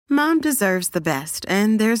Mom deserves the best,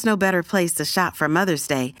 and there's no better place to shop for Mother's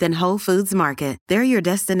Day than Whole Foods Market. They're your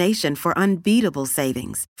destination for unbeatable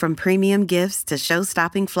savings, from premium gifts to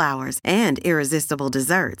show-stopping flowers and irresistible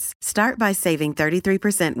desserts. Start by saving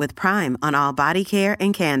 33% with Prime on all body care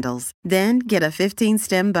and candles. Then get a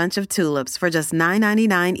 15-stem bunch of tulips for just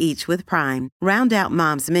 $9.99 each with Prime. Round out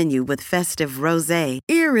Mom's menu with festive rosé,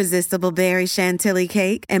 irresistible berry chantilly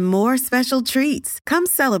cake, and more special treats. Come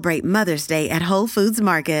celebrate Mother's Day at Whole Foods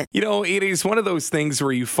Market. You know, it is one of those things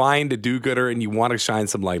where you find a do-gooder and you want to shine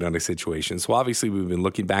some light on a situation. So obviously we've been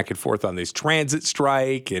looking back and forth on this transit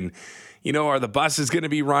strike and, you know, are the buses going to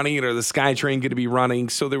be running or the SkyTrain going to be running?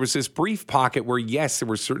 So there was this brief pocket where, yes, there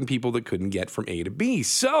were certain people that couldn't get from A to B.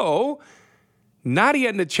 So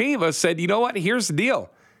Nadia Necheva said, you know what? Here's the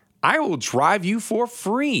deal. I will drive you for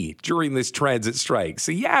free during this transit strike.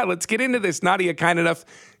 So yeah, let's get into this. Nadia, kind enough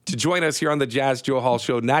to join us here on the Jazz Joe Hall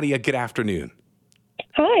Show. Nadia, good afternoon.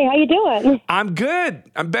 Hi, how you doing? I'm good.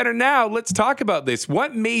 I'm better now. Let's talk about this.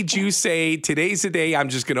 What made you say, today's the day, I'm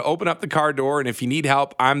just going to open up the car door, and if you need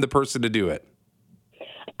help, I'm the person to do it?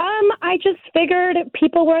 I just figured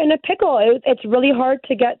people were in a pickle. It's really hard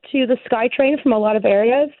to get to the SkyTrain from a lot of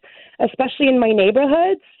areas, especially in my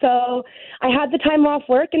neighborhood. So I had the time off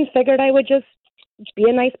work and figured I would just be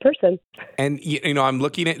a nice person. And, you know, I'm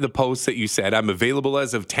looking at the post that you said. I'm available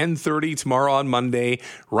as of 10:30 tomorrow on Monday,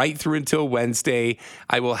 right through until Wednesday.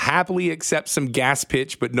 I will happily accept some gas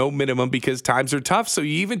pitch, but no minimum because times are tough. So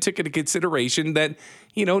you even took into consideration that,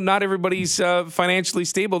 you know, not everybody's financially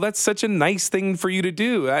stable. That's such a nice thing for you to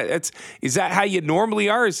do. Is that how you normally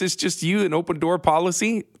are? Is this just you, an open door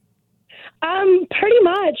policy? Pretty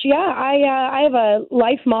much, yeah. I have a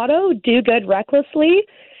life motto, do good recklessly.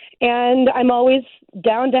 And I'm always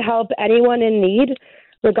down to help anyone in need,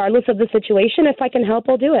 regardless of the situation. If I can help,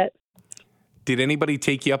 I'll do it. Did anybody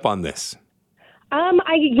take you up on this?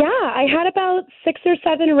 I had about 6 or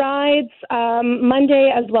 7 rides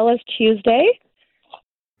Monday as well as Tuesday.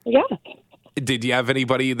 Yeah. Did you have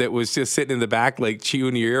anybody that was just sitting in the back, like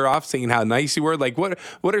chewing your ear off, saying how nice you were? Like, what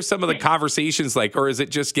are some of the conversations like, or is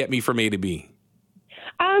it just get me from A to B?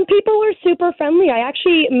 People were super friendly. I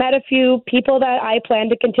actually met a few people that I plan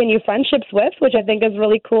to continue friendships with, which I think is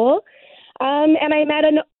really cool. And I met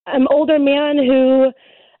an older man who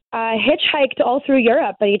hitchhiked all through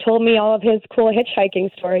Europe, and he told me all of his cool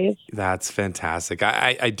hitchhiking stories. That's fantastic.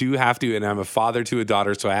 I do have to, and I'm a father to a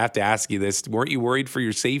daughter, so I have to ask you this. Weren't you worried for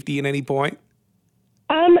your safety at any point?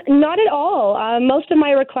 Not at all. Most of my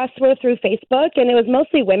requests were through Facebook, and it was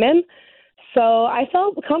mostly women, so I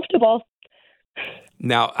felt comfortable.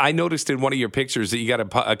 Now, I noticed in one of your pictures that you got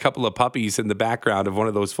a couple of puppies in the background of one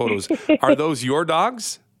of those photos. Are those your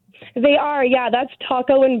dogs? They are, yeah. That's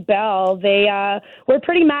Taco and Belle. They were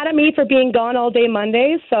pretty mad at me for being gone all day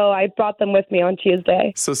Monday, so I brought them with me on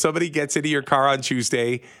Tuesday. So somebody gets into your car on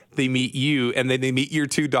Tuesday, they meet you, and then they meet your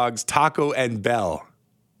 2 dogs, Taco and Belle.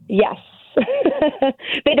 Yes.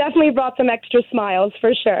 They definitely brought some extra smiles,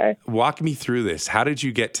 for sure. Walk me through this. How did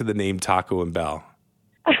you get to the name Taco and Belle?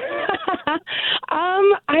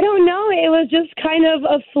 I don't know. It was just kind of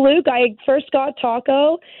a fluke. I first got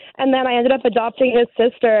Taco, and then I ended up adopting his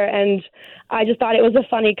sister, and I just thought it was a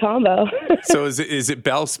funny combo. So is it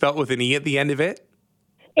Belle spelt with an E at the end of it?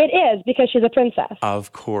 It is, because she's a princess.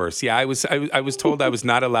 Of course. Yeah, I was told I was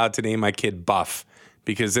not allowed to name my kid Buff,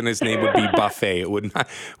 because then his name would be Buffet. It wouldn't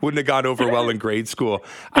have gone over well in grade school.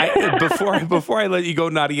 Before I let you go,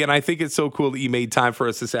 Nadia, and I think it's so cool that you made time for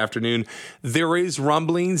us this afternoon, there is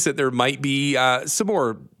rumblings that there might be some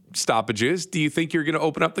more stoppages. Do you think you're going to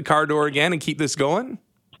open up the car door again and keep this going?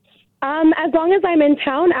 As long as I'm in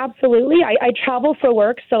town, absolutely. I travel for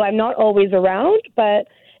work, so I'm not always around. But,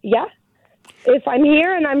 yeah, if I'm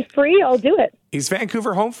here and I'm free, I'll do it. Is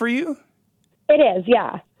Vancouver home for you? It is,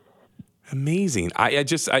 yeah. Amazing. I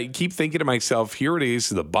keep thinking to myself, here it is,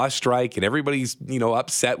 the bus strike, and everybody's,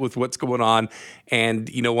 upset with what's going on. And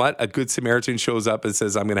you know what? A good Samaritan shows up and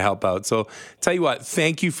says, I'm going to help out. So tell you what,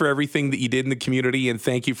 thank you for everything that you did in the community, and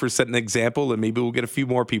thank you for setting an example, and maybe we'll get a few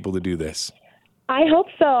more people to do this. I hope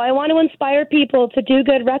so. I want to inspire people to do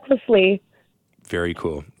good recklessly. Very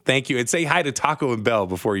cool. Thank you. And say hi to Taco and Belle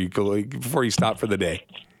before you stop for the day.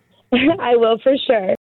 I will, for sure.